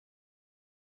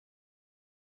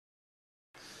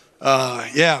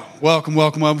Yeah, welcome.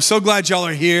 I'm so glad y'all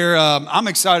are here. I'm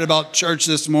excited about church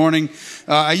this morning.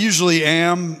 I usually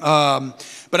am,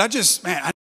 but I just,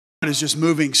 man, God is just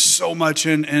moving so much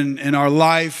in our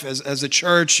life as a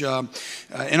church, in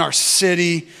our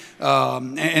city.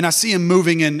 And I see him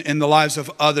moving in the lives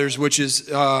of others, which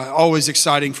is always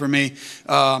exciting for me.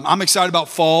 I'm excited about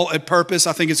fall at Purpose.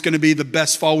 I think it's going to be the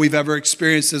best fall we've ever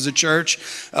experienced as a church.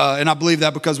 And I believe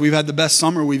that because we've had the best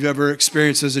summer we've ever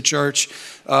experienced as a church.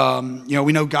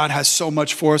 We know God has so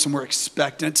much for us and we're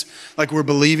expectant, like we're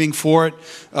believing for it.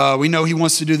 We know he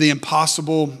wants to do the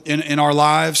impossible in our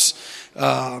lives.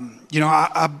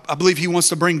 I believe he wants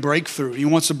to bring breakthrough. He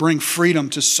wants to bring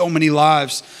freedom to so many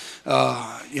lives.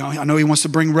 I know he wants to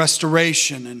bring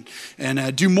restoration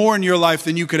and do more in your life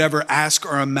than you could ever ask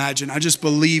or imagine. I just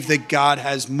believe that God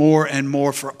has more and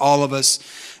more for all of us.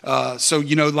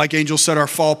 Like Angel said, our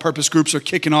fall purpose groups are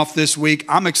kicking off this week.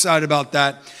 I'm excited about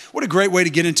that. What a great way to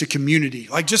get into community,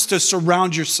 like just to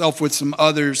surround yourself with some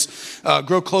others,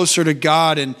 grow closer to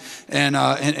God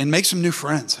and make some new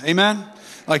friends. Amen.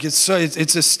 Like it's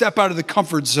a step out of the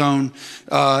comfort zone,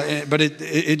 but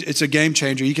it's a game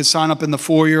changer. You can sign up in the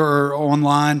foyer or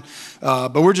online,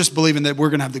 but we're just believing that we're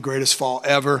going to have the greatest fall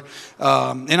ever.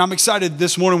 And I'm excited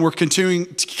this morning. We're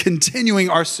continuing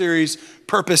our series,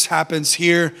 Purpose Happens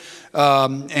Here.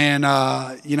 God's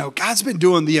been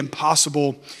doing the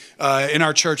impossible in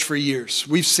our church for years.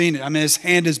 We've seen it. I mean, his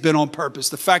hand has been on purpose.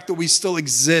 The fact that we still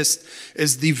exist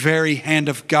is the very hand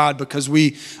of God, because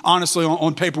we honestly,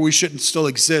 on paper, we shouldn't still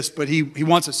exist, but he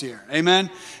wants us here.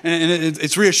 Amen. And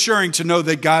it's reassuring to know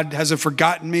that God hasn't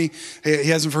forgotten me. He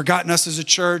hasn't forgotten us as a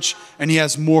church, and he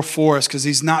has more for us because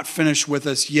he's not finished with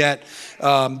us yet.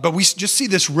 But we just see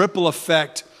this ripple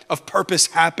effect of purpose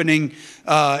happening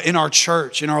in our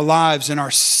church, in our lives, in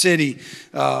our city.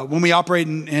 When we operate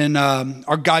in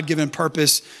our God-given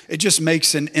purpose, it just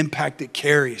makes an impact that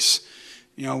carries.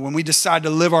 When we decide to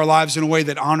live our lives in a way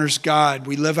that honors God,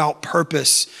 we live out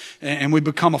purpose and we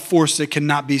become a force that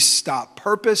cannot be stopped.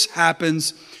 Purpose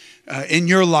happens in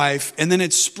your life, and then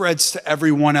it spreads to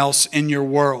everyone else in your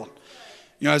world.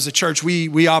 As a church,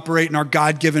 we operate in our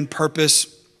God-given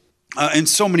purpose in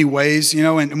so many ways,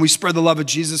 and we spread the love of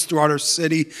Jesus throughout our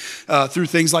city through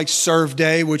things like Serve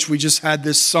Day, which we just had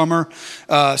this summer,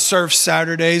 Serve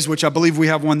Saturdays, which I believe we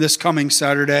have one this coming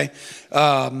Saturday.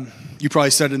 You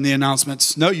probably said in the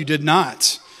announcements. No, you did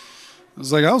not. I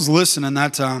was listening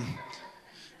that time.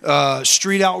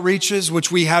 Street outreaches, which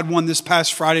we had one this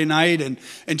past Friday night,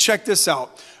 and check this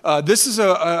out. This is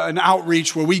an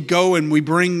outreach where we go and we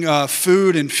bring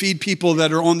food and feed people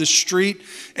that are on the street.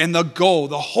 And the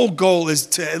whole goal is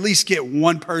to at least get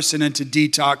one person into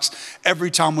detox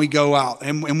every time we go out.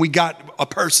 And we got a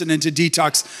person into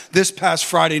detox this past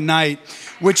Friday night,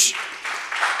 which...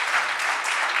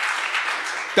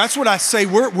 That's what I say.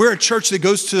 We're a church that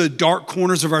goes to the dark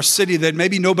corners of our city that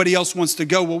maybe nobody else wants to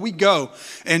go. Well, we go,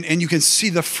 and you can see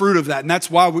the fruit of that. And that's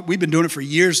why we've been doing it for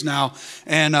years now.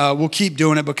 And we'll keep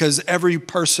doing it because every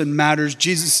person matters.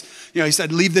 Jesus, he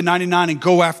said, leave the 99 and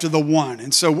go after the one.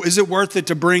 And so is it worth it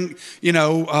to bring,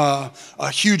 a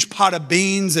huge pot of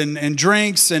beans and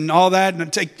drinks and all that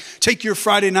and take your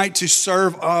Friday night to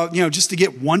serve, just to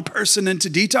get one person into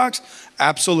detox?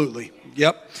 Absolutely.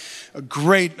 Yep. A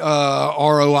great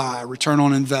ROI, return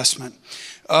on investment.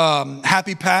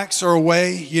 Happy Packs are a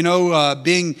way,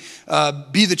 Be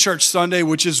the Church Sunday,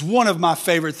 which is one of my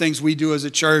favorite things we do as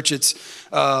a church. It's,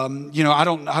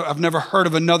 I've never heard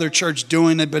of another church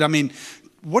doing it, but I mean,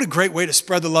 what a great way to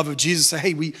spread the love of Jesus. Say,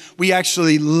 hey, we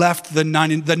actually left the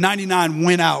 99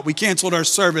 went out. We canceled our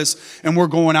service and we're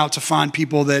going out to find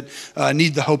people that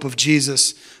need the hope of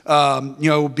Jesus. Be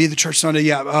the Church Sunday.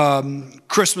 Yeah.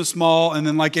 Christmas Mall. And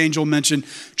then like Angel mentioned,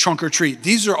 Trunk or Treat.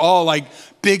 These are all like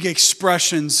big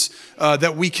expressions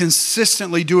that we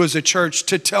consistently do as a church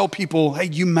to tell people, hey,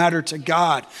 you matter to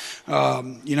God.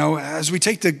 As we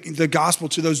take the gospel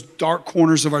to those dark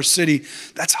corners of our city,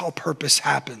 that's how purpose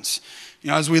happens.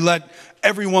 As we let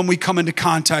everyone we come into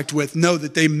contact with know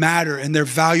that they matter and they're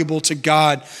valuable to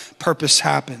God, purpose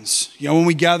happens. When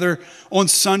we gather on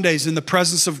Sundays in the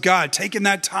presence of God, taking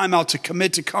that time out to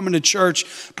commit to coming to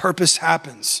church, purpose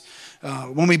happens.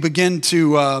 When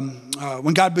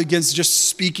God begins just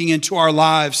speaking into our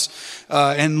lives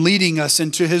and leading us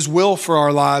into his will for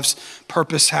our lives,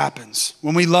 purpose happens.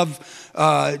 When we love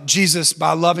Jesus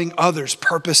by loving others,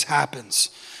 purpose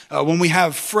happens. When we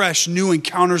have fresh, new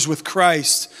encounters with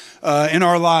Christ in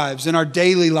our lives, in our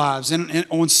daily lives, and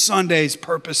on Sundays,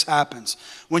 purpose happens.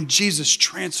 When Jesus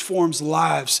transforms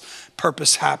lives,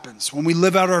 purpose happens. When we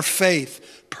live out our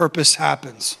faith, purpose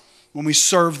happens. When we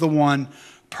serve the one,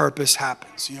 purpose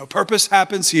happens. Purpose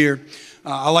happens here.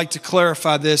 I like to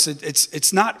clarify this.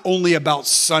 It's not only about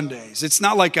Sundays. It's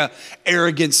not like a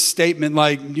arrogant statement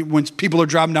like when people are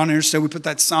driving down the interstate, we put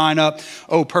that sign up,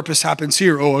 oh, purpose happens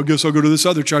here. Oh, I guess I'll go to this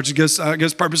other church. I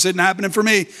guess purpose isn't happening for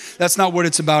me. That's not what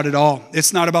it's about at all.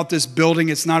 It's not about this building.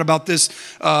 It's not about this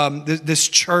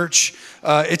church.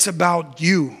 It's about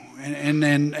you. And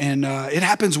it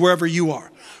happens wherever you are.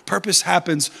 Purpose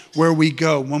happens where we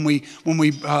go, when we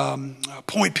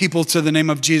point people to the name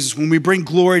of Jesus, when we bring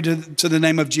glory to the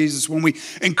name of Jesus, when we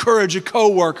encourage a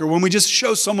coworker, when we just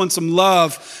show someone some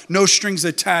love, no strings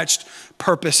attached.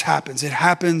 Purpose happens. It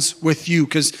happens with you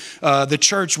because the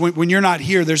church, when you're not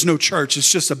here, there's no church.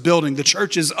 It's just a building. The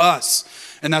church is us.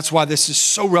 And that's why this is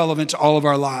so relevant to all of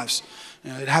our lives.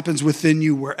 It happens within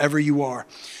you wherever you are.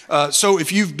 So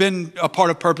if you've been a part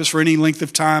of Purpose for any length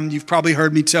of time, you've probably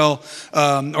heard me tell,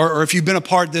 or if you've been a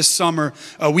part this summer,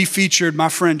 we featured my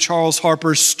friend Charles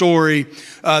Harper's story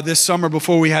this summer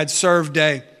before we had Serve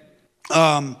Day.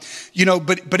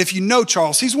 But if you know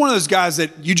Charles, he's one of those guys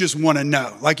that you just want to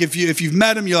know. Like if you've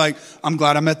met him, you're like, I'm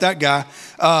glad I met that guy.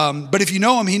 But if you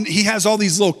know him, he has all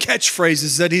these little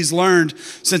catchphrases that he's learned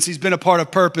since he's been a part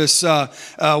of Purpose.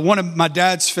 One of my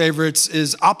dad's favorites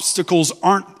is obstacles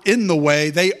aren't in the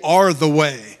way, they are the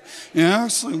way.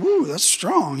 It's like, woo, that's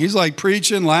strong. He's like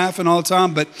preaching, laughing all the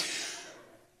time.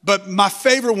 But my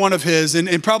favorite one of his,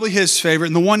 and probably his favorite,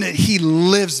 and the one that he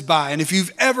lives by, and if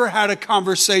you've ever had a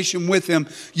conversation with him,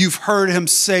 you've heard him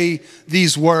say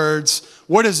these words.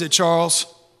 What is it, Charles?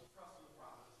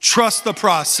 Trust the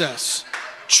process.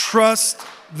 Trust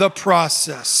the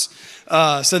process.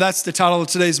 So that's the title of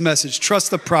today's message, Trust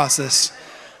the Process.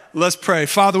 Let's pray.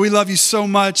 Father, we love you so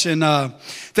much, and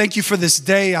thank you for this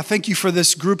day. I thank you for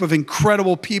this group of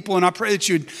incredible people, and I pray that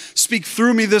you would speak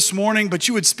through me this morning, but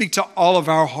you would speak to all of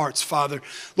our hearts, Father.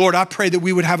 Lord, I pray that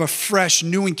we would have a fresh,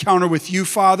 new encounter with you,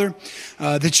 Father,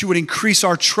 that you would increase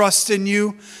our trust in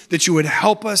you, that you would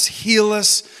help us, heal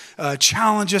us,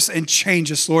 challenge us, and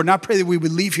change us, Lord. And I pray that we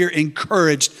would leave here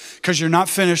encouraged because you're not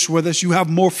finished with us. You have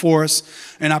more for us,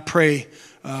 and I pray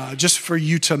just for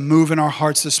you to move in our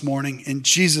hearts this morning. In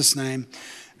Jesus' name,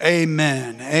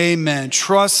 amen. Amen.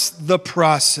 Trust the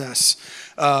process.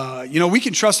 We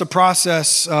can trust the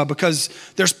process because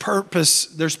there's purpose.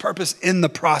 There's purpose in the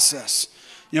process.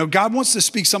 God wants to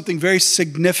speak something very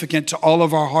significant to all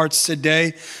of our hearts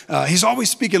today. He's always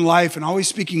speaking life and always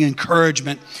speaking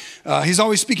encouragement. He's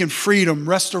always speaking freedom,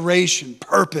 restoration,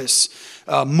 purpose,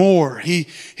 more.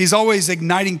 He's always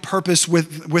igniting purpose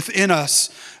within us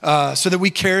so that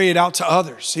we carry it out to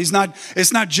others. It's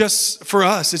not just for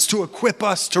us. It's to equip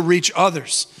us to reach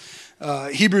others.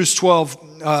 Hebrews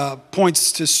 12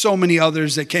 points to so many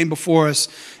others that came before us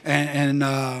and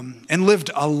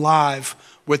lived a life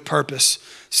with purpose.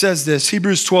 Says this,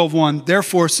 Hebrews 12:1,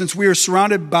 therefore, since we are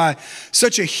surrounded by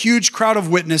such a huge crowd of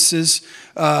witnesses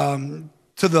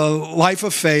to the life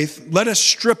of faith, let us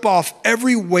strip off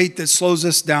every weight that slows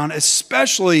us down,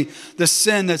 especially the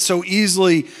sin that so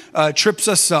easily trips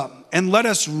us up. And let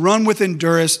us run with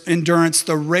endurance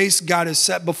the race God has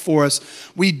set before us.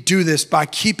 We do this by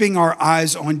keeping our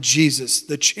eyes on Jesus,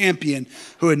 the champion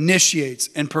who initiates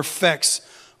and perfects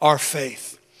our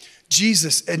faith.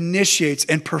 Jesus initiates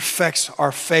and perfects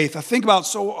our faith. I think about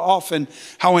so often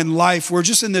how in life we're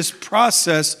just in this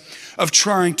process of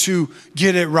trying to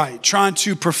get it right, trying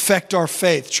to perfect our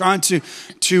faith, trying to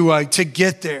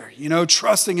get there,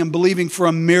 trusting and believing for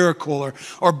a miracle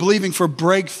or believing for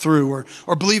breakthrough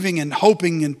or believing and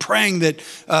hoping and praying that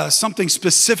something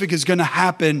specific is going to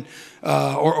happen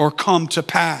or come to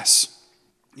pass.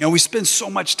 We spend so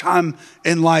much time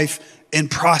in life in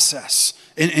process,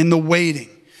 in the waiting.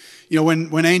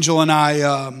 When Angel and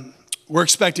I were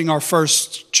expecting our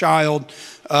first child,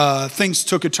 things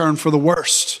took a turn for the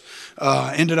worst.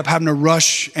 Ended up having to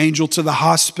rush Angel to the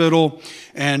hospital.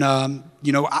 And,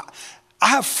 I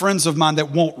have friends of mine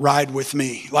that won't ride with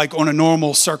me, like on a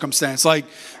normal circumstance. Like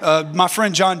my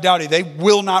friend John Dowdy, they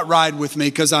will not ride with me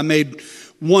because I made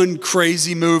one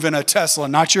crazy move in a Tesla,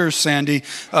 not yours, Sandy.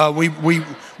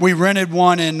 We rented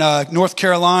one in North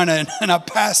Carolina, and I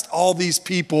passed all these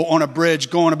people on a bridge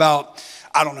going about,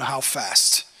 I don't know how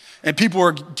fast. And people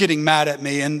were getting mad at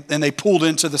me, and they pulled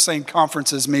into the same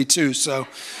conference as me too. So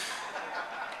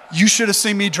you should have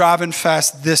seen me driving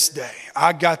fast this day.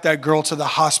 I got that girl to the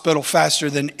hospital faster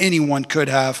than anyone could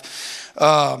have.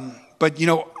 But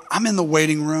I'm in the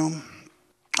waiting room,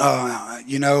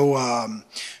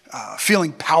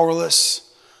 feeling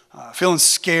powerless, feeling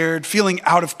scared, feeling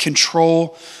out of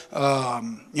control.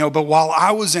 But while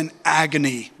I was in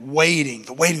agony, waiting,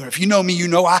 the waiting room. If you know me, you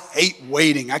know I hate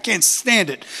waiting. I can't stand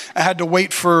it. I had to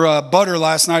wait for butter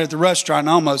last night at the restaurant and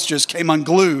I almost just came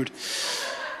unglued.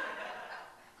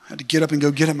 I had to get up and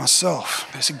go get it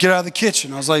myself. I said, get out of the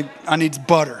kitchen. I was like, I need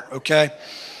butter, okay?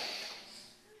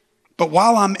 But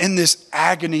while I'm in this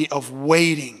agony of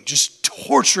waiting, just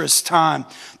torturous time,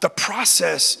 the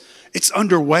process, it's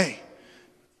underway.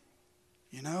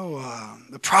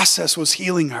 The process was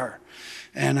healing her.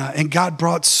 And God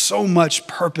brought so much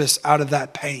purpose out of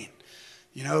that pain.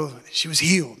 She was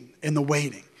healed in the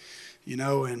waiting.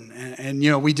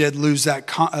 We did lose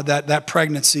that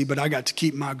pregnancy, but I got to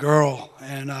keep my girl.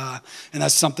 And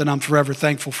that's something I'm forever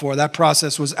thankful for. That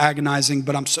process was agonizing,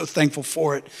 but I'm so thankful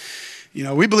for it.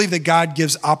 We believe that God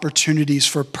gives opportunities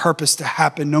for purpose to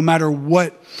happen no matter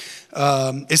what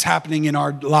is happening in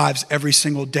our lives every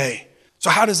single day. So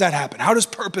how does that happen? How does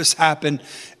purpose happen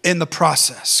in the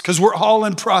process? Because we're all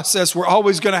in process. We're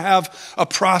always going to have a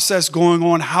process going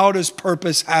on. How does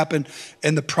purpose happen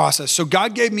in the process? So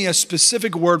God gave me a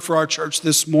specific word for our church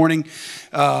this morning.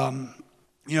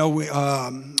 He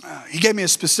gave me a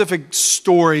specific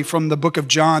story from the book of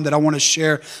John that I want to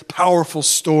share. Powerful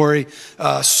story,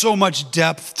 so much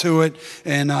depth to it.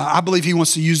 And I believe he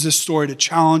wants to use this story to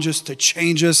challenge us, to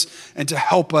change us, and to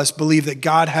help us believe that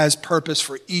God has purpose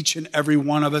for each and every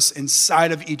one of us,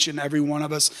 inside of each and every one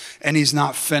of us, and he's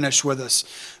not finished with us.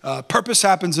 Purpose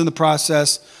happens in the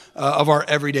process of our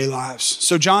everyday lives.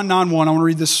 So John 9:1, I want to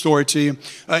read this story to you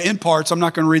in parts. I'm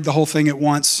not going to read the whole thing at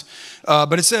once.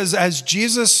 But it says, as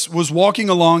Jesus was walking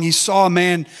along, he saw a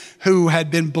man who had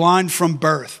been blind from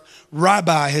birth.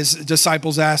 Rabbi, his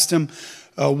disciples asked him,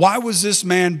 why was this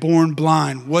man born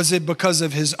blind? Was it because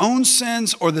of his own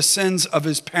sins or the sins of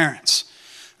his parents?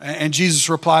 And Jesus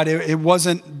replied, it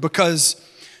wasn't because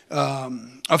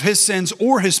of his sins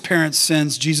or his parents'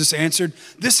 sins. Jesus answered,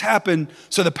 this happened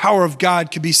so the power of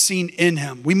God could be seen in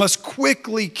him. We must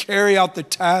quickly carry out the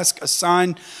task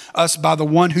assigned us by the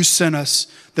one who sent us.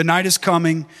 The night is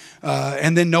coming,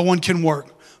 and then no one can work.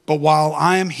 But while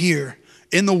I am here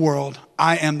in the world,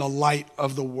 I am the light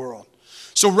of the world.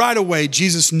 So right away,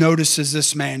 Jesus notices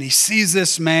this man. He sees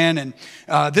this man, and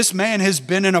this man has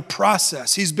been in a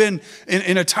process. He's been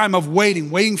in a time of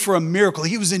waiting for a miracle.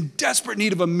 He was in desperate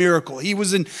need of a miracle. He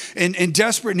was in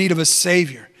desperate need of a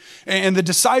Savior. And the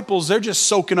disciples, they're just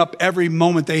soaking up every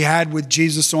moment they had with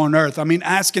Jesus on earth. I mean,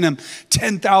 asking him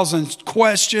 10,000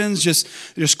 questions,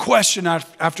 just question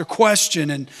after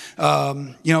question. And,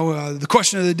 the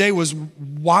question of the day was,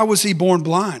 why was he born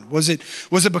blind? Was it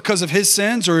because of his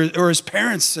sins or his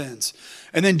parents' sins?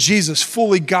 And then Jesus,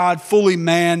 fully God, fully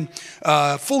man,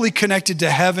 fully connected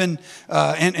to heaven,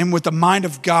 and with the mind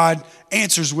of God,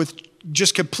 answers with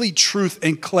just complete truth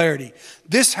and clarity.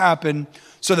 This happened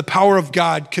so the power of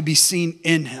God could be seen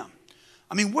in him.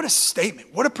 I mean, what a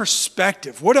statement, what a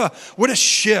perspective, what a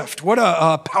shift, what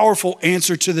a powerful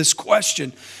answer to this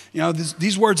question.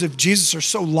 These words of Jesus are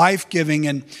so life-giving,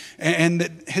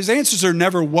 and his answers are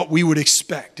never what we would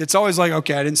expect. It's always like,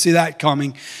 okay, I didn't see that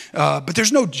coming. But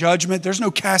there's no judgment, there's no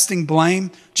casting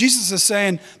blame. Jesus is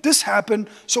saying, this happened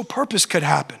so purpose could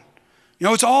happen.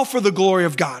 It's all for the glory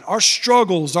of God. Our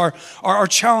struggles, our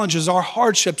challenges, our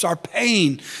hardships, our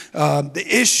pain, the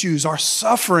issues, our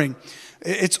suffering,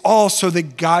 it's all so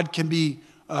that God can be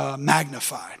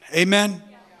magnified. Amen?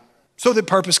 So that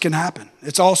purpose can happen.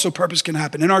 It's also purpose can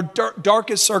happen. In our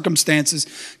darkest circumstances,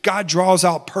 God draws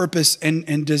out purpose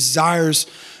and desires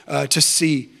to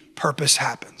see purpose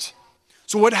happens.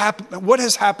 So what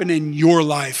has happened in your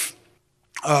life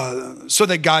so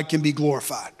that God can be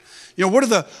glorified? What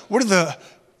are the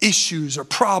issues or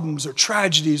problems or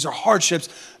tragedies or hardships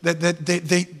that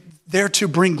they're to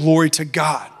bring glory to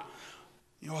God?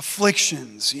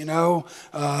 Afflictions,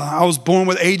 I was born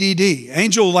with ADD.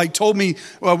 Angel told me,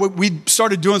 we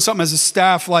started doing something as a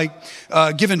staff,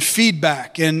 giving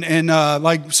feedback.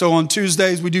 So on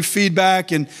Tuesdays we do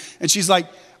feedback and she's like,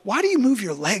 why do you move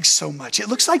your legs so much? It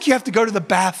looks like you have to go to the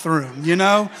bathroom, And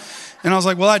I was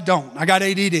like, well, I don't. I got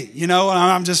ADD, and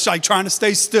I'm just trying to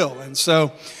stay still. And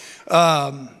so,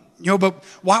 but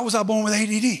why was I born with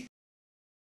ADD?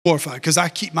 Glorified, because I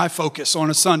keep my focus on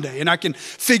a Sunday and I can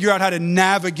figure out how to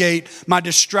navigate my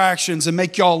distractions and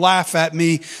make y'all laugh at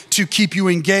me to keep you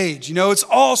engaged. It's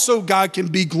also God can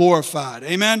be glorified.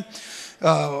 Amen.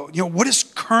 What is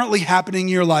currently happening in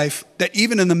your life that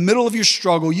even in the middle of your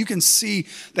struggle, you can see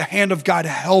the hand of God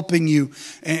helping you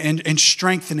and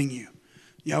strengthening you.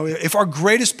 If our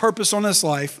greatest purpose on this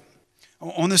life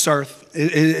on this earth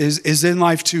is in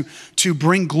life to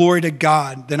bring glory to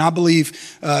God, then I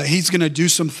believe he's going to do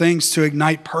some things to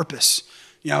ignite purpose.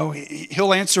 You know,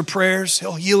 he'll answer prayers,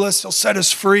 he'll heal us, he'll set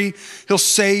us free, he'll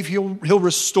save, he'll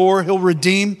restore, he'll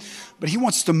redeem. But he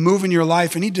wants to move in your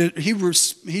life, and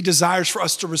he desires for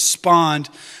us to respond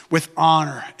with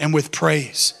honor and with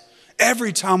praise.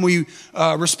 Every time we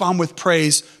respond with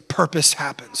praise, purpose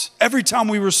happens. Every time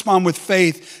we respond with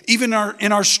faith, even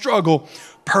in our struggle,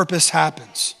 purpose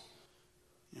happens.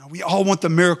 You know, we all want the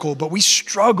miracle, but we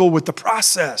struggle with the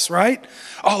process, right?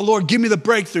 Oh, Lord, give me the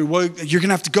breakthrough. Well, you're going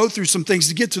to have to go through some things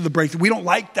to get to the breakthrough. We don't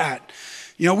like that.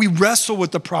 You know, we wrestle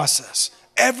with the process.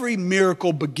 Every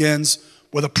miracle begins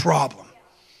with a problem.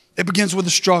 It begins with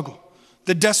a struggle.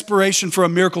 The desperation for a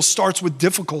miracle starts with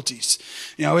difficulties.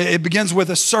 You know, it begins with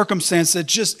a circumstance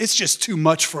that it's just too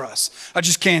much for us. I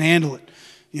just can't handle it.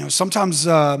 You know, sometimes,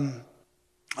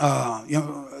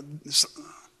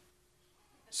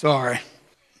 sorry.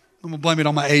 I'm going to blame it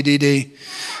on my ADD.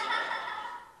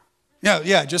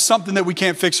 Yeah, just something that we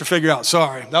can't fix or figure out.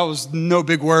 Sorry, that was no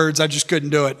big words. I just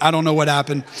couldn't do it. I don't know what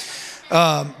happened.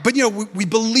 But, you know, we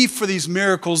believe for these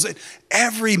miracles.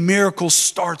 Every miracle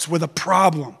starts with a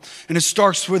problem, and it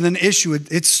starts with an issue.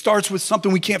 It starts with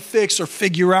something we can't fix or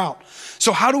figure out.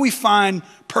 So how do we find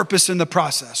purpose in the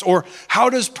process? Or how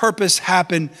does purpose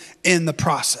happen in the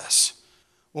process?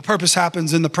 Well, purpose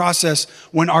happens in the process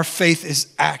when our faith is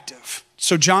active.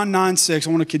 So John 9:6, I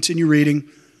want to continue reading.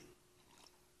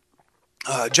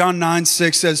 John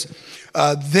 9:6 says,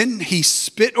 then he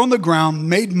spit on the ground,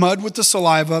 made mud with the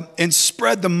saliva, and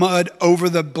spread the mud over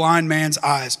the blind man's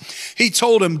eyes. He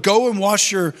told him, go and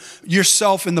wash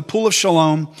yourself in the pool of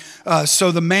Siloam.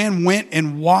 So the man went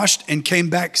and washed and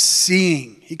came back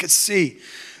seeing. He could see.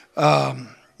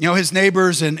 You know, his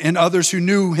neighbors and others who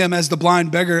knew him as the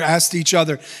blind beggar asked each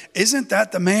other, isn't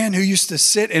that the man who used to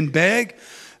sit and beg?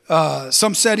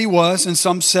 Some said he was, and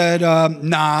some said,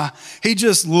 nah, he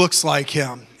just looks like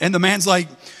him. And the man's like,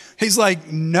 he's like,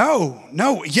 no,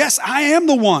 yes, I am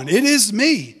the one. It is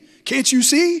me. Can't you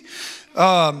see?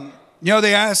 You know,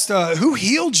 they asked, who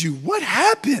healed you? What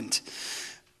happened?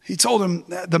 He told them,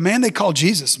 the man they called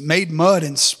Jesus made mud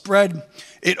and spread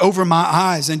it over my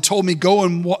eyes and told me, go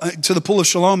to the pool of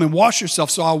Siloam and wash yourself.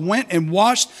 So I went and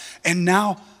washed, and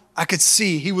now I could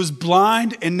see. He was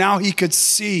blind, and now he could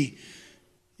see.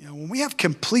 You know, when we have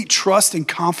complete trust and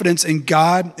confidence in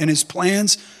God and his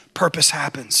plans, purpose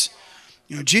happens.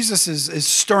 You know, Jesus is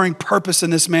stirring purpose in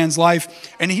this man's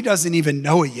life, and he doesn't even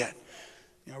know it yet.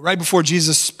 You know, right before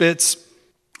Jesus spits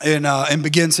and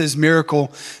begins his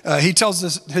miracle, he tells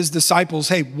his disciples,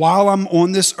 hey, while I'm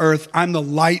on this earth, I'm the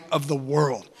light of the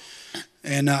world.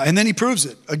 And then he proves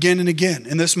it again and again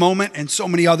in this moment and so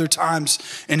many other times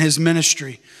in his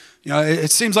ministry. You know, it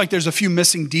seems like there's a few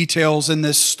missing details in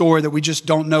this story that we just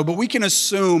don't know, but we can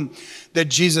assume that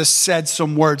Jesus said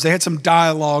some words. They had some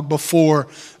dialogue before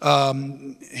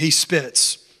he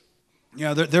spits. You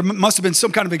know, there must have been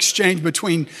some kind of exchange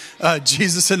between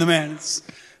Jesus and the man.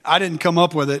 I didn't come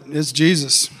up with it. It's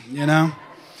Jesus, you know.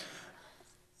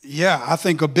 Yeah, I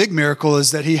think a big miracle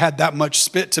is that he had that much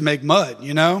spit to make mud,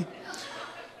 you know.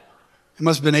 He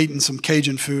must have been eating some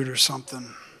Cajun food or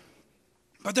something.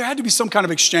 But there had to be some kind of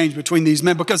exchange between these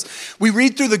men, because we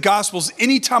read through the Gospels,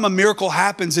 anytime a miracle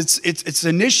happens, it's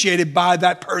initiated by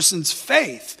that person's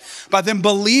faith, by them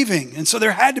believing. And so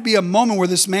there had to be a moment where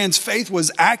this man's faith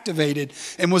was activated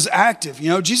and was active. You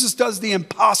know, Jesus does the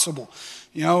impossible,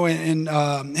 you know,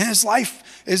 and his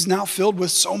life is now filled with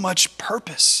so much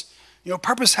purpose. You know,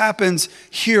 purpose happens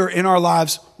here in our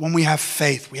lives when we have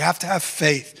faith. We have to have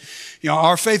faith. You know,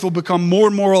 our faith will become more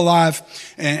and more alive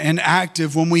and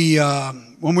active when we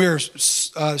are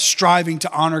striving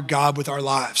to honor God with our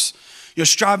lives. You know,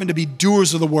 striving to be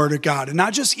doers of the word of God and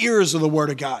not just hearers of the word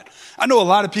of God. I know a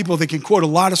lot of people that can quote a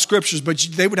lot of scriptures, but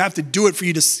they would have to do it for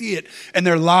you to see it in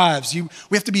their lives.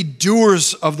 We have to be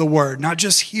doers of the word, not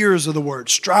just hearers of the word,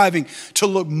 striving to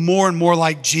look more and more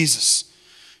like Jesus.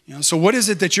 You know, so what is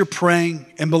it that you're praying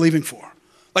and believing for?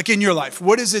 Like in your life,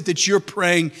 what is it that you're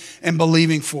praying and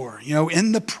believing for? You know,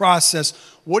 in the process,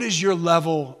 what is your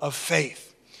level of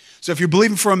faith? So if you're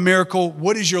believing for a miracle,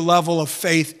 what is your level of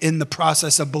faith in the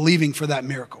process of believing for that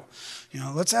miracle? You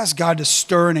know, let's ask God to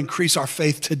stir and increase our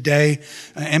faith today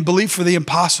and believe for the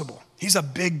impossible. He's a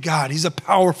big God. He's a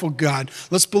powerful God.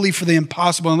 Let's believe for the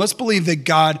impossible, and let's believe that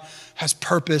God has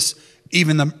purpose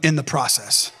even in the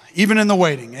process, even in the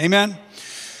waiting. Amen?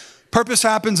 Purpose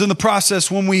happens in the process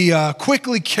when we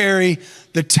quickly carry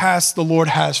the tasks the Lord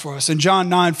has for us. In John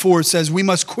 9:4, it says, we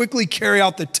must quickly carry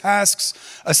out the tasks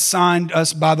assigned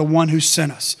us by the one who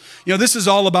sent us. You know, this is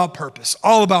all about purpose,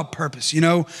 all about purpose. You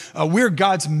know, we're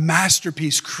God's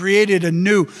masterpiece, created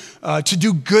anew to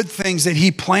do good things that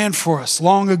he planned for us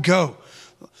long ago.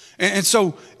 And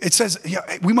so it says,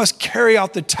 we must carry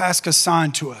out the task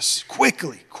assigned to us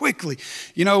quickly.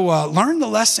 You know, learn the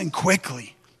lesson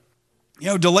quickly. You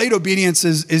know, delayed obedience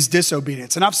is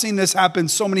disobedience. And I've seen this happen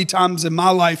so many times in my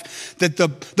life that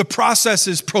the process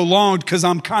is prolonged because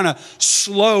I'm kind of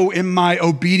slow in my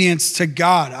obedience to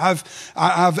God.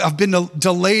 I've been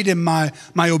delayed in my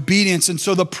obedience. And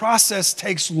so the process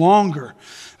takes longer.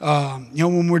 You know,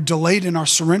 when we're delayed in our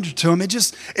surrender to him,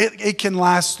 it can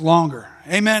last longer.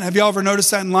 Amen. Have you ever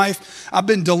noticed that in life? I've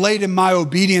been delayed in my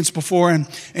obedience before, and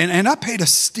I paid a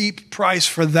steep price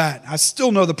for that. I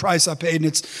still know the price I paid, and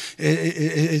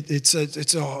it's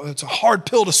a hard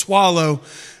pill to swallow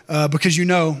because you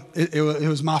know it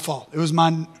was my fault. It was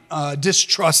my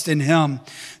distrust in him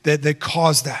that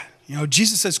caused that. You know,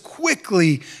 Jesus says,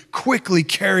 quickly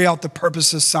carry out the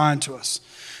purpose assigned to us.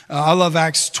 I love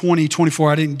Acts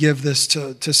 20:24. I didn't give this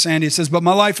to Sandy. It says, but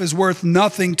my life is worth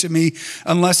nothing to me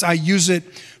unless I use it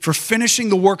for finishing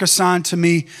the work assigned to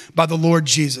me by the Lord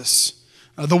Jesus.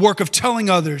 The work of telling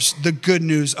others the good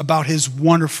news about his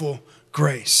wonderful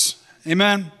grace.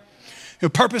 Amen. You know,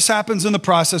 purpose happens in the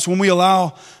process when we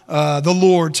allow the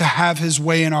Lord to have his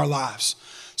way in our lives.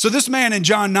 So this man in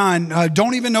John 9,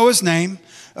 don't even know his name,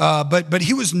 but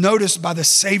he was noticed by the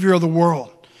Savior of the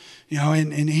world. You know,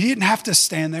 and he didn't have to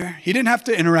stand there. He didn't have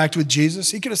to interact with Jesus.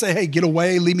 He could have said, hey, get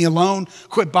away, leave me alone,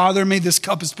 quit bothering me. This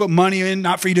cup is put money in,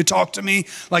 not for you to talk to me,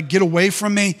 like get away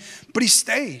from me. But he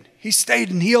stayed. He stayed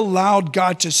and he allowed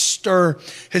God to stir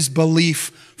his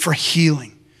belief for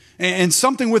healing. And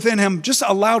something within him just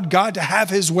allowed God to have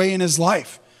his way in his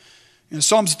life. You know,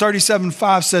 Psalms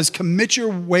 37:5 says, commit your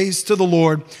ways to the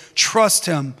Lord, trust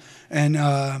him,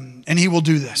 and he will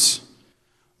do this.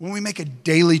 When we make a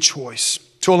daily choice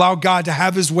to allow God to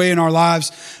have his way in our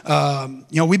lives,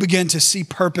 you know, we begin to see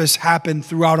purpose happen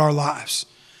throughout our lives.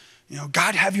 You know,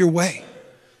 God, have your way.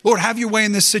 Lord, have your way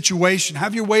in this situation.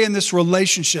 Have your way in this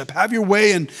relationship. Have your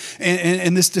way in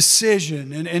this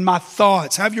decision and in my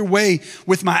thoughts. Have your way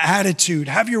with my attitude.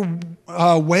 Have your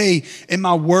way in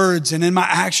my words and in my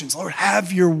actions. Lord,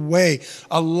 have your way.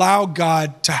 Allow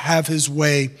God to have his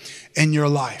way in your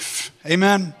life.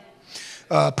 Amen.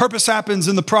 Purpose happens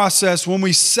in the process when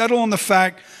we settle on the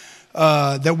fact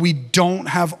that we don't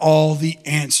have all the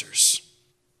answers.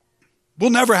 We'll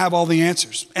never have all the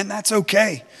answers, and that's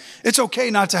okay. It's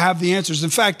okay not to have the answers. In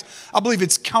fact, I believe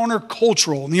it's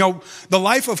countercultural. You know, the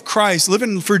life of Christ,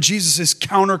 living for Jesus, is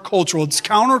countercultural. It's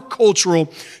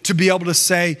countercultural to be able to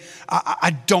say,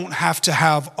 I don't have to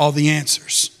have all the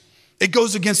answers. It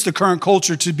goes against the current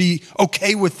culture to be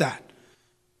okay with that.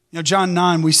 You know, John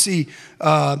 9, we see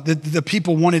the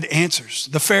people wanted answers.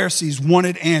 The Pharisees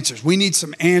wanted answers. We need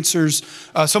some answers,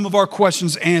 some of our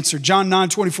questions answered. John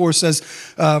 9:24 says,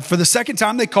 for the second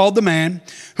time they called the man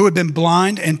who had been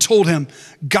blind and told him,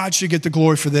 God should get the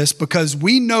glory for this because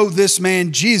we know this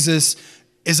man, Jesus,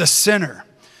 is a sinner.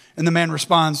 And the man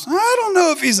responds, I don't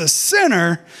know if he's a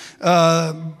sinner,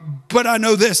 but I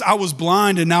know this. I was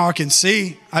blind and now I can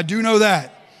see. I do know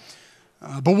that.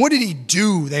 But what did he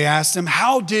do? They asked him.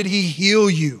 How did he heal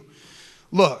you?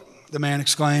 Look, the man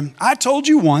exclaimed, I told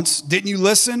you once. Didn't you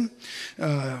listen?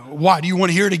 Why? Do you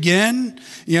want to hear it again?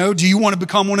 You know, do you want to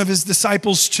become one of his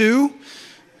disciples too?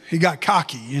 He got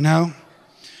cocky, you know.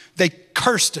 They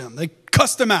cursed him. They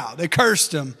cussed him out. They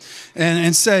cursed him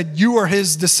and said, you are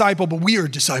his disciple, but we are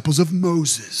disciples of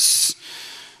Moses.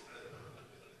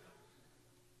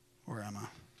 Where am I?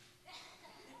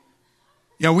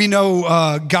 Yeah, we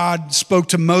know God spoke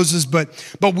to Moses,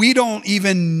 but we don't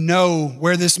even know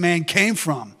where this man came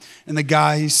from. And the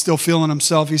guy, he's still feeling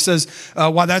himself. He says,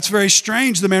 why, that's very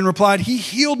strange. The man replied, he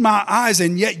healed my eyes,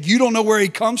 and yet you don't know where he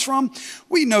comes from?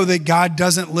 We know that God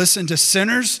doesn't listen to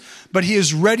sinners, but he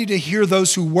is ready to hear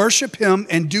those who worship him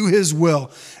and do his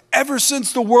will. Ever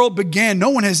since the world began,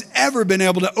 no one has ever been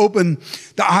able to open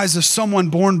the eyes of someone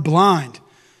born blind.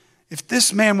 If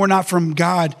this man were not from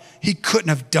God, he couldn't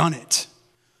have done it.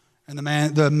 And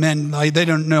the men, like, they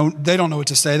don't know what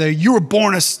to say. You were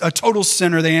born a total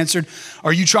sinner, they answered.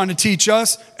 Are you trying to teach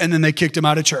us? And then they kicked him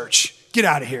out of church. Get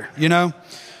out of here, you know?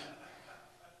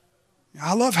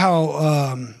 I love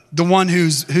how the one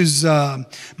who's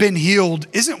been healed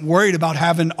isn't worried about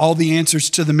having all the answers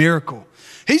to the miracle.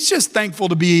 He's just thankful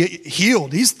to be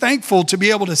healed. He's thankful to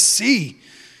be able to see.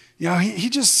 You know, he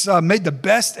just made the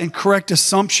best and correct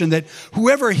assumption that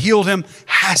whoever healed him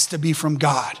has to be from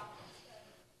God.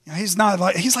 You know, he's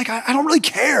like, I don't really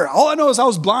care. All I know is I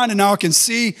was blind and now I can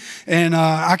see, and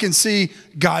I can see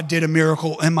God did a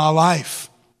miracle in my life.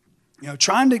 You know,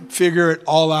 trying to figure it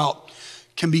all out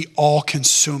can be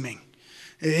all-consuming.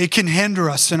 It can hinder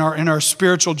us in our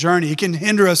spiritual journey. It can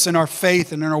hinder us in our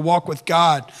faith and in our walk with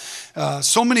God.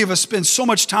 So many of us spend so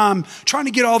much time trying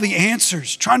to get all the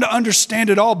answers, trying to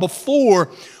understand it all before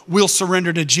we'll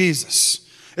surrender to Jesus.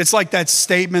 It's like that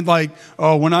statement like,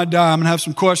 oh, when I die, I'm going to have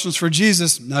some questions for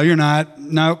Jesus. No, you're not.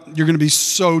 No, you're going to be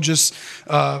so just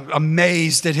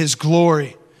amazed at his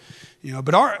glory. You know,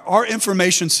 but our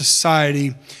information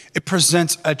society, it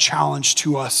presents a challenge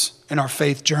to us in our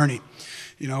faith journey.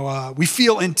 You know, we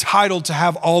feel entitled to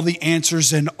have all the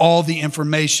answers and all the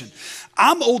information.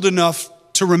 I'm old enough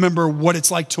to remember what it's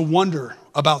like to wonder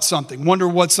about something, wonder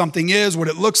what something is, what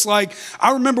it looks like.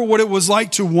 I remember what it was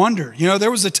like to wonder. You know, there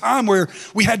was a time where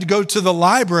we had to go to the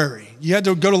library. You had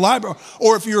to go to the library,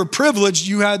 or if you were privileged,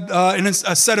 you had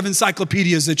a set of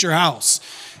encyclopedias at your house.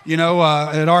 You know,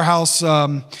 at our house,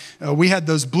 we had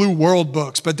those Blue World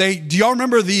books. But do y'all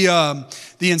remember the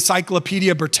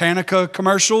Encyclopedia Britannica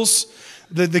commercials?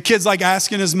 The kid's like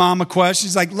asking his mom a question.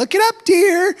 He's like, look it up,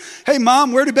 dear. Hey,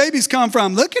 mom, where do babies come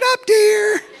from? Look it up,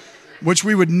 dear. Which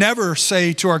we would never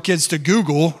say to our kids to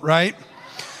Google, right?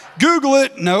 Google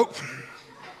it. Nope.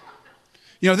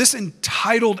 You know, this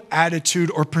entitled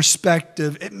attitude or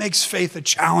perspective, it makes faith a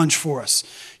challenge for us.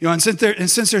 You know, and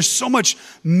since there's so much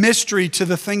mystery to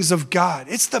the things of God,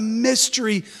 it's the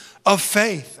mystery of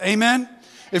faith. Amen?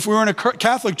 If we were in a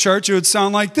Catholic church, it would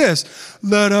sound like this.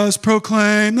 Let us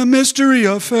proclaim the mystery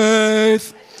of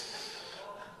faith.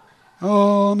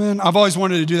 Oh, man. I've always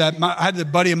wanted to do that. I had a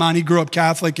buddy of mine, he grew up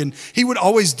Catholic, and he would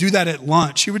always do that at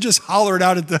lunch. He would just holler it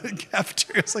out at the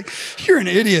cafeteria. It's like, you're an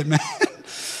idiot, man.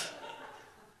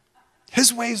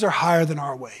 His ways are higher than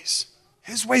our ways.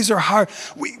 His ways are higher.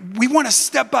 We want a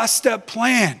step-by-step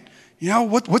plan. You know,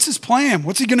 what's his plan?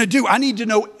 What's he going to do? I need to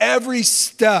know every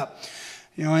step.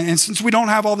 You know, and since we don't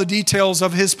have all the details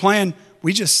of his plan,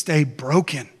 we just stay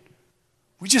broken.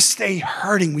 We just stay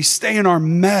hurting. We stay in our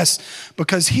mess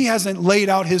because he hasn't laid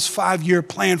out his 5-year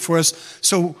plan for us.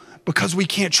 So because we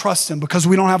can't trust him, because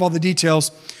we don't have all the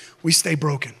details, we stay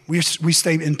broken. We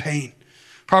stay in pain.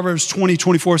 Proverbs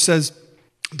 20:24 says,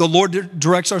 the Lord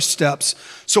directs our steps.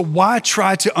 So why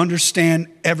try to understand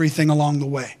everything along the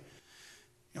way?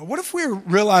 You know, what if we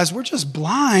realize we're just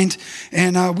blind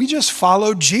and we just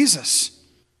followed Jesus?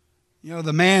 You know,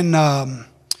 the man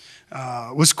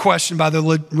was questioned by the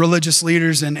religious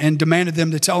leaders and demanded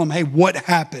them to tell him, hey, what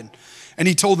happened? And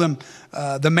he told them,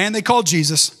 the man they called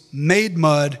Jesus made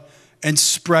mud and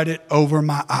spread it over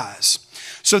my eyes.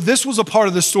 So this was a part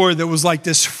of the story that was like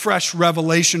this fresh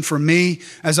revelation for me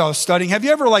as I was studying. Have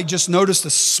you ever like just noticed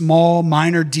a small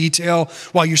minor detail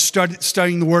while you're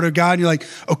studying the Word of God? And you're like,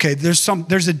 okay, there's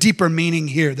a deeper meaning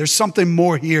here. There's something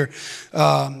more here. You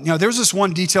know, there was this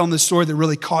one detail in this story that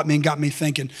really caught me and got me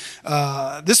thinking.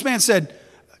 This man said,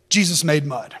 Jesus made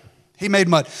mud. He made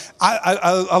mud.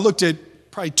 I looked at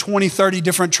probably 20, 30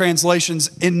 different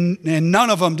translations, and none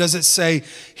of them does it say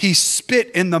he spit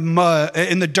in the mud,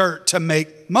 in the dirt to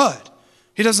make mud.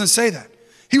 He doesn't say that.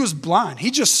 He was blind.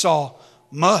 He just saw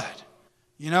mud,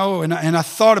 you know, and I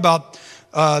thought about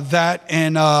that,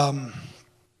 and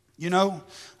you know,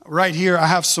 right here I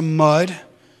have some mud.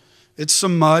 It's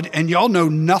some mud, and y'all know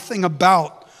nothing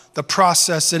about the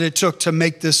process that it took to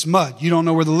make this mud. You don't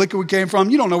know where the liquid came from.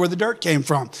 You don't know where the dirt came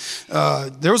from.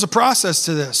 There was a process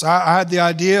to this. I had the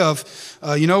idea of,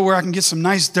 you know, where I can get some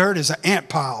nice dirt is an ant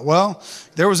pile. Well,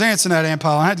 there was ants in that ant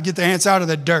pile. I had to get the ants out of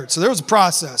the dirt. So there was a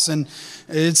process, and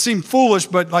it seemed foolish,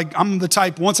 but like I'm the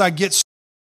type, once I get,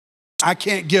 I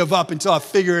can't give up until I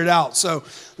figure it out. So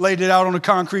laid it out on a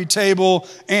concrete table.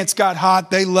 Ants got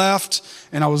hot. They left,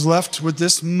 and I was left with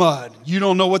this mud. You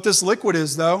don't know what this liquid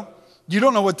is, though. You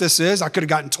don't know what this is. I could have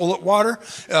gotten toilet water.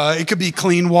 It could be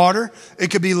clean water. It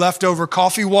could be leftover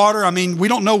coffee water. I mean, we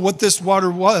don't know what this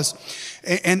water was.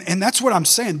 And that's what I'm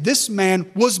saying. This man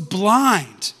was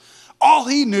blind. All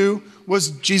he knew was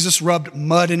Jesus rubbed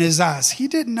mud in his eyes. He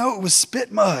didn't know it was spit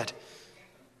mud.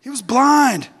 He was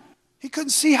blind. He couldn't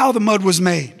see how the mud was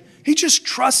made. He just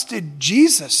trusted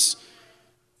Jesus.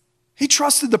 He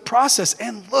trusted the process,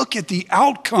 and look at the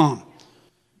outcome.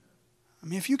 I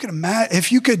mean,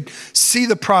 if you could see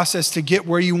the process to get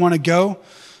where you want to go,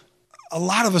 a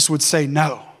lot of us would say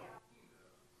no.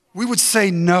 We would say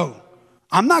no.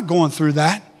 I'm not going through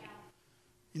that.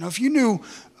 You know, if you knew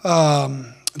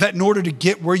that in order to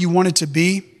get where you wanted to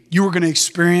be, you were going to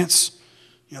experience,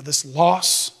 you know, this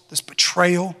loss, this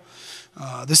betrayal,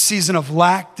 this season of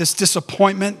lack, this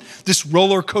disappointment, this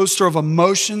roller coaster of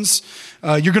emotions.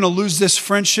 You're going to lose this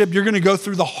friendship. You're going to go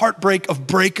through the heartbreak of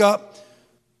breakup.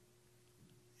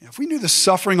 If we knew the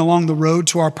suffering along the road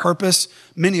to our purpose,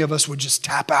 many of us would just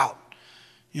tap out.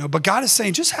 But God is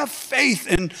saying, just have faith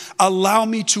and allow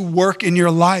me to work in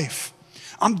your life.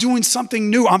 I'm doing something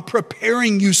new. I'm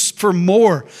preparing you for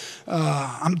more.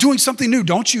 I'm doing something new.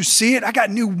 Don't you see it? I got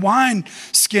new wine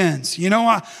skins.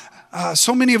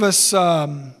 So many of us,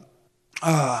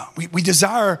 we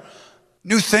desire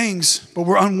new things, but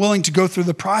we're unwilling to go through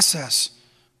the process.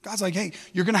 God's like, hey,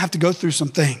 you're going to have to go through some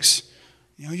things.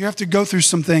 You have to go through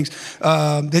some things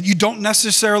that you don't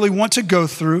necessarily want to go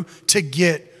through to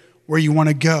get where you want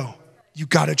to go. You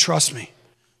got to trust me.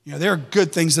 There are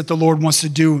good things that the Lord wants to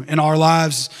do in our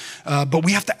lives, but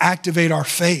we have to activate our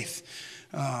faith.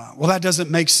 Well, that doesn't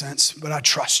make sense, but I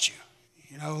trust you.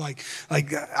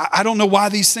 I don't know why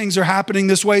these things are happening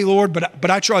this way, Lord, but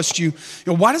I trust you.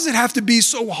 Why does it have to be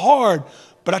so hard?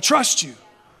 But I trust you.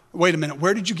 Wait a minute,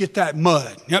 where did you get that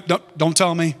mud? Yep, don't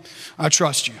tell me. I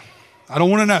trust you. I don't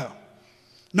want to know.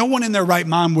 No one in their right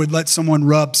mind would let someone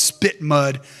rub spit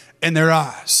mud in their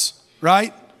eyes,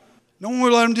 right? No one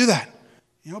would let them do that.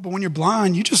 But when you're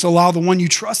blind, you just allow the one you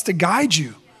trust to guide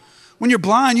you. When you're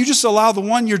blind, you just allow the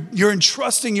one you're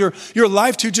entrusting your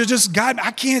life to just guide.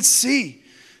 I can't see.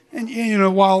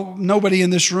 And while nobody in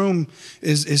this room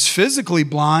is physically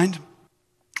blind,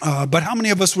 but how many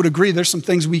of us would agree there's some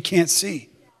things we can't see?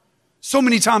 So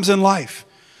many times in life.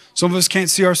 Some of us can't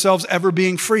see ourselves ever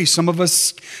being free. Some of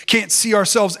us can't see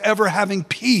ourselves ever having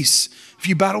peace if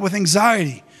you battle with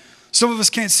anxiety. Some of us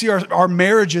can't see our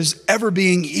marriages ever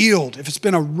being healed. If it's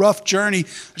been a rough journey,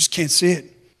 I just can't see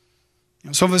it.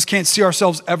 Some of us can't see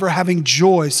ourselves ever having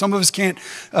joy. Some of us can't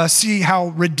see how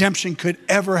redemption could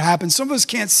ever happen. Some of us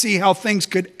can't see how things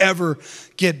could ever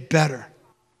get better.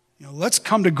 Let's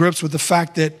come to grips with the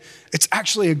fact that it's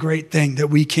actually a great thing that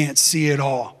we can't see it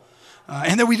all.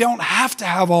 And that we don't have to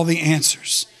have all the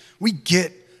answers. We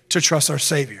get to trust our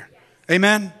Savior.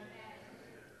 Amen?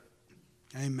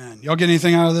 Amen. Y'all get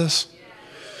anything out of this?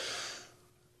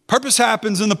 Purpose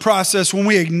happens in the process when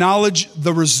we acknowledge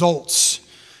the results.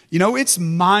 It's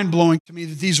mind-blowing to me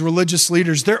that these religious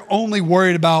leaders, they're only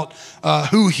worried about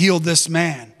who healed this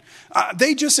man.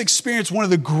 They just experienced one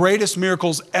of the greatest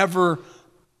miracles ever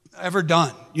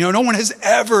done. No one has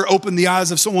ever opened the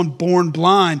eyes of someone born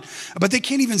blind, but they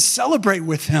can't even celebrate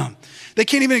with him. They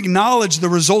can't even acknowledge the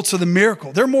results of the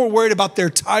miracle. They're more worried about their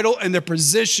title and their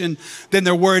position than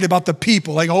they're worried about the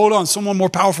people. Like, hold on, someone more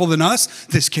powerful than us?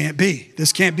 This can't be.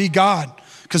 This can't be God,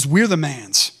 because we're the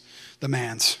mans.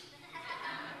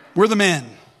 We're the men.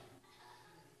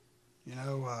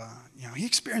 He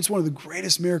experienced one of the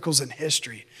greatest miracles in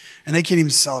history, and they can't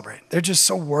even celebrate. They're just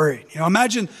so worried.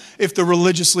 Imagine if the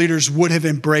religious leaders would have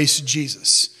embraced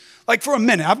Jesus. Like for a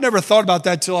minute, I've never thought about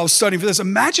that till I was studying for this.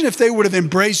 Imagine if they would have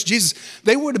embraced Jesus.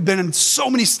 They would have been so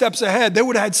many steps ahead. They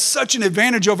would have had such an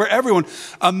advantage over everyone.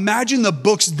 Imagine the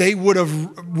books they would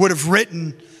have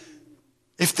written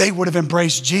if they would have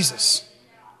embraced Jesus.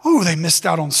 Oh, they missed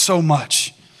out on so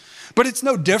much. But it's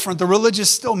no different. The religious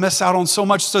still miss out on so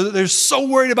much. So they're so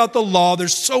worried about the law. They're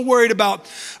so worried about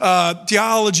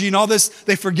theology and all this.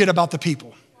 They forget about the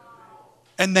people.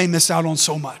 And they miss out on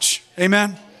so much.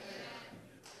 Amen?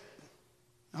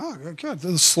 Oh, good.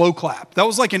 The slow clap. That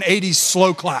was like an 80s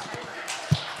slow clap.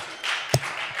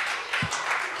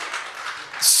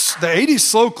 The 80s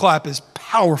slow clap is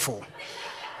powerful.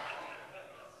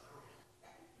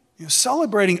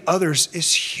 Celebrating others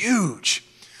is huge.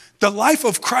 The life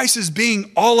of Christ is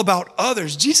being all about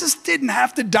others. Jesus didn't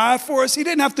have to die for us. He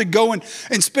didn't have to go and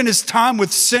spend his time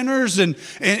with sinners and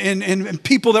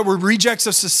people that were rejects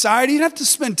of society. He didn't have to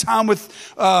spend time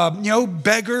with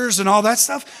beggars and all that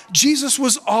stuff. Jesus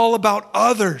was all about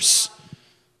others.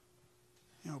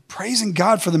 Praising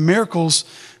God for the miracles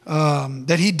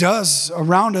that he does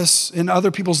around us in other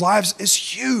people's lives is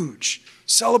huge.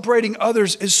 Celebrating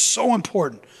others is so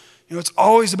important. It's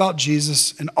always about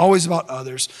Jesus and always about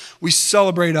others. We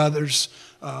celebrate others,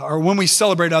 or when we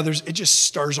celebrate others, it just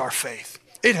stirs our faith.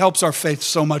 It helps our faith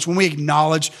so much when we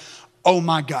acknowledge, oh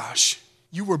my gosh,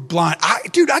 you were blind. I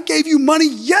gave you money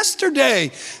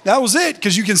yesterday. That was it,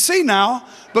 because you can see now.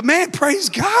 But man, praise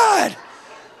God.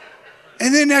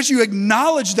 And then as you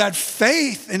acknowledge that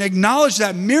faith and acknowledge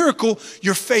that miracle,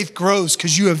 your faith grows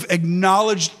because you have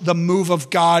acknowledged the move of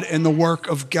God and the work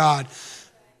of God.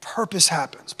 Purpose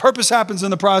happens. Purpose happens in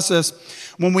the process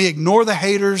when we ignore the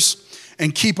haters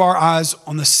and keep our eyes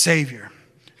on the Savior.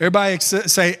 Everybody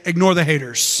say, ignore the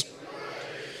haters.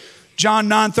 John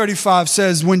 9:35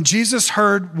 says, when Jesus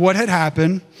heard what had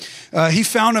happened, he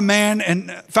found the man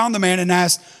and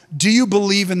asked, do you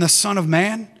believe in the Son of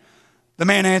Man? The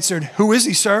man answered, who is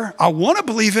he, sir? I want to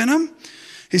believe in him.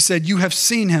 He said, you have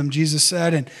seen him, Jesus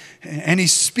said, and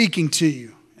he's speaking to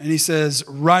you. And he says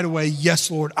right away,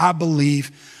 yes, Lord, I believe.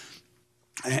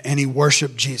 And he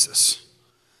worshiped Jesus.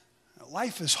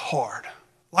 Life is hard.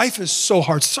 Life is so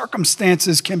hard.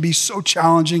 Circumstances can be so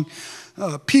challenging.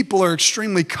 People are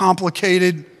extremely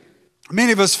complicated.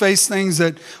 Many of us face things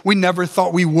that we never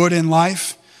thought we would in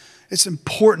life. It's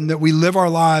important that we live our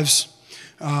lives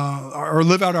or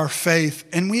live out our faith,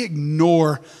 and we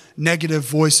ignore negative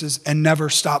voices and never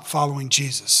stop following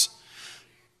Jesus.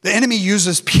 The enemy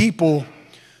uses people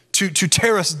to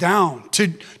tear us down, to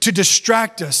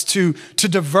distract us, to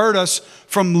divert us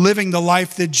from living the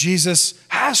life that Jesus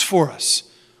has for us.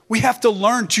 We have to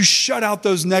learn to shut out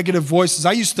those negative voices.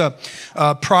 I used to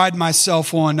pride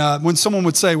myself on when someone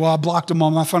would say, well, I blocked them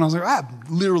on my phone. I was like, I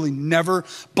literally never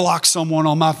blocked someone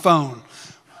on my phone.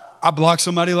 I blocked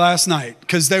somebody last night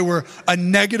because they were a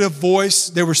negative voice.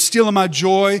 They were stealing my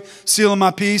joy, stealing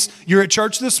my peace. You're at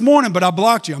church this morning, but I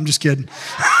blocked you. I'm just kidding.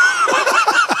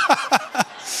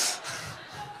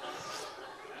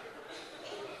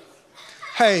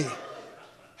 Hey,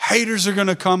 haters are going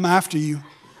to come after you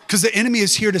because the enemy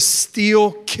is here to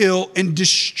steal, kill, and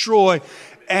destroy.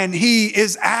 And he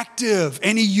is active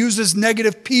and he uses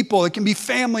negative people. It can be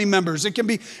family members. It can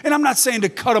be, and I'm not saying to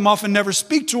cut them off and never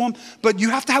speak to them, but you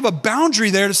have to have a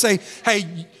boundary there to say,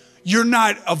 hey, you're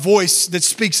not a voice that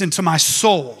speaks into my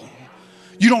soul.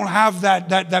 You don't have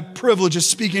that privilege of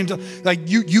speaking to, like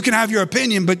you can have your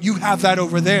opinion, but you have that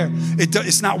over there.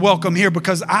 It's not welcome here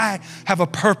because I have a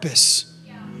purpose.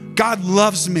 God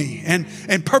loves me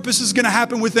and purpose is going to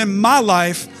happen within my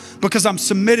life because I'm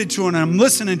submitted to him and I'm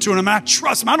listening to him and I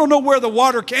trust him. I don't know where the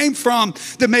water came from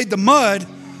that made the mud.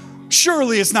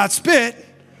 Surely it's not spit,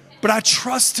 but I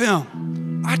trust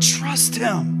him. I trust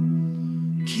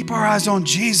him. Keep our eyes on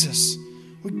Jesus.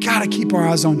 We got to keep our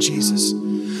eyes on Jesus.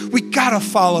 We got to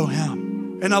follow him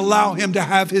and allow him to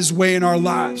have his way in our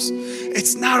lives.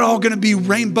 It's not all going to be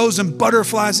rainbows and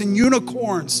butterflies and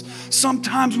unicorns.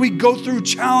 Sometimes we go through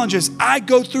challenges. I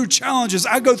go through challenges.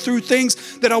 I go through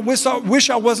things that I wish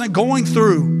I wasn't going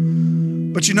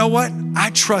through. But you know what? I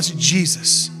trust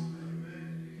Jesus.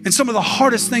 And some of the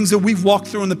hardest things that we've walked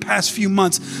through in the past few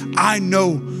months, I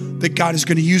know that God is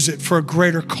going to use it for a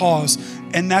greater cause.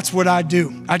 And that's what I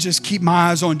do. I just keep my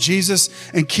eyes on Jesus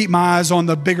and keep my eyes on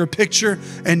the bigger picture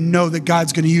and know that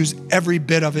God's going to use every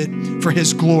bit of it for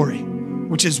his glory,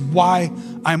 which is why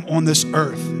I'm on this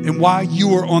earth and why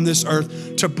you are on this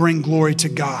earth, to bring glory to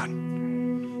God.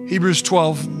 Hebrews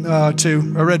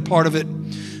 12:2. I read part of it,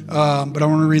 but I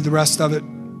want to read the rest of it.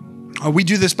 We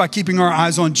do this by keeping our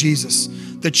eyes on Jesus,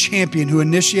 the champion who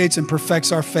initiates and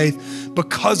perfects our faith.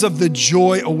 Because of the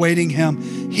joy awaiting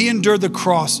him, he endured the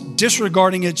cross,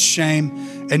 disregarding its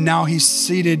shame, and now he's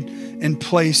seated in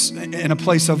a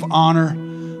place of honor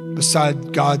besides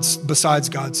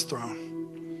God's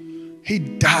throne. He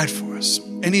died for us,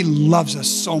 and he loves us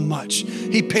so much.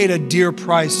 He paid a dear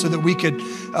price so that we could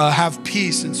have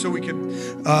peace, and so we could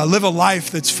live a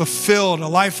life that's fulfilled, a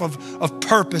life of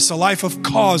purpose, a life of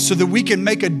cause, so that we can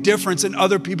make a difference in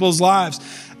other people's lives.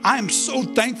 I am so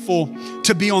thankful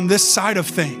to be on this side of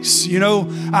things. You know,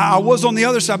 I was on the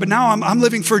other side, but now I'm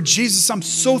living for Jesus. I'm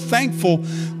so thankful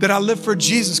that I live for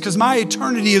Jesus because my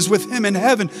eternity is with him in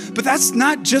heaven. But that's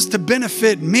not just to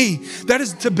benefit me. That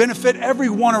is to benefit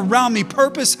everyone around me.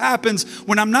 Purpose happens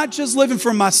when I'm not just living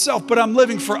for myself, but I'm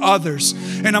living for others.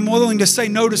 And I'm willing to say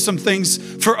no to some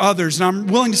things for others. And I'm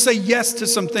willing to say yes to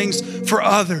some things for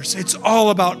others. It's all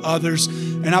about others.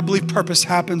 And I believe purpose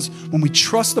happens when we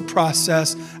trust the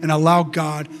process and allow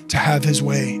God to have his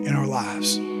way in our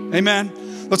lives. Amen.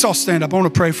 Let's all stand up. I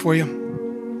want to pray for you.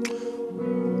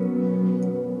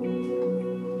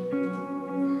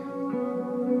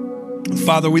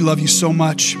 Father, we love you so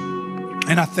much.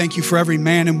 And I thank you for every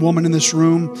man and woman in this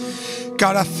room.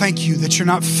 God, I thank you that you're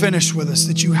not finished with us,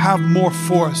 that you have more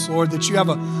for us, Lord, that you have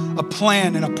a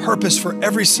plan and a purpose for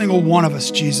every single one of us,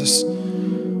 Jesus.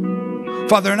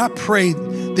 Father, and I pray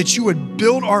that you would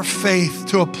build our faith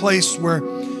to a place where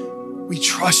we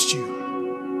trust you.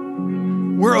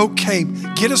 We're okay.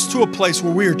 Get us to a place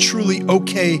where we are truly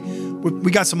okay.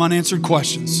 We got some unanswered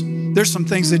questions. There's some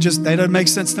things that don't make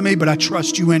sense to me, but I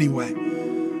trust you anyway.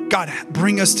 God,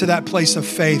 bring us to that place of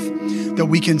faith that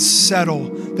we can settle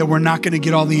that we're not going to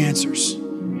get all the answers.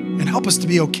 And help us to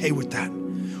be okay with that.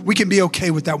 We can be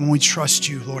okay with that when we trust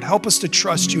you, Lord. Help us to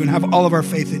trust you and have all of our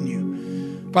faith in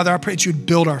you. Father, I pray that you'd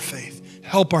build our faith,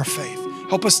 help our faith.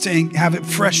 Help us to have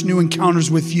fresh new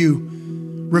encounters with you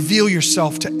Reveal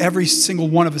yourself to every single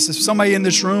one of us. If somebody in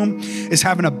this room is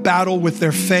having a battle with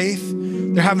their faith,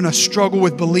 they're having a struggle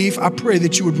with belief, I pray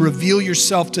that you would reveal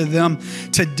yourself to them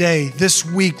today, this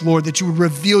week, Lord, that you would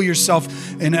reveal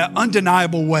yourself in an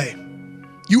undeniable way.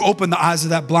 You opened the eyes of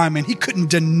that blind man. He couldn't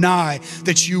deny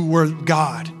that you were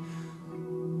God.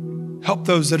 Help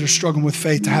those that are struggling with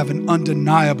faith to have an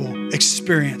undeniable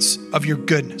experience of your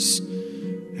goodness.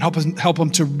 And help them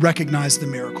to recognize the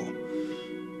miracle.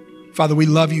 Father, we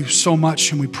love you so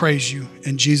much and we praise you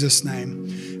in Jesus'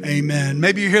 name. Amen.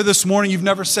 Maybe you're here this morning, you've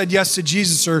never said yes to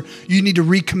Jesus, or you need to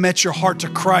recommit your heart to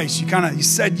Christ. You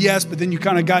said yes, but then you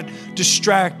kind of got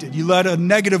distracted. You let a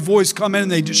negative voice come in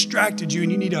and they distracted you,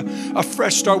 and you need a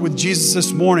fresh start with Jesus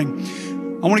this morning.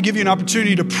 I want to give you an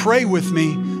opportunity to pray with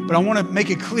me, but I want to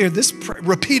make it clear,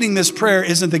 repeating this prayer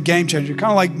isn't the game changer.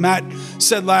 Kind of like Matt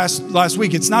said last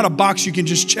week, it's not a box you can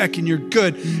just check and you're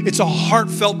good. It's a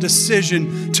heartfelt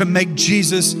decision to make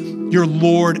Jesus your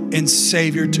Lord and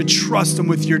Savior, to trust him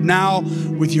with your now,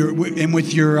 with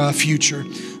your future.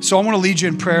 So I want to lead you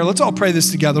in prayer. Let's all pray this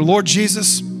together. Lord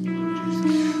Jesus,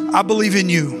 I believe in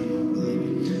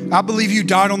you. I believe you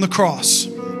died on the cross.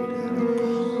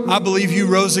 I believe you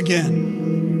rose again.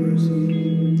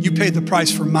 You paid the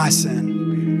price for my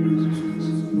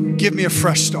sin. Give me a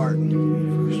fresh start.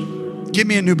 Give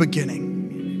me a new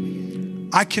beginning.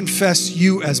 I confess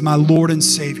you as my Lord and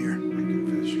Savior.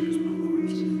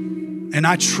 And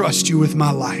I trust you with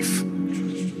my life.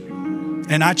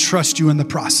 And I trust you in the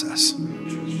process.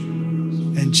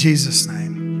 In Jesus'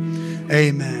 name,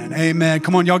 amen. Amen.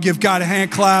 Come on, y'all give God a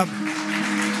hand clap.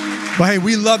 But hey,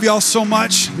 we love y'all so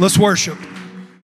much. Let's worship.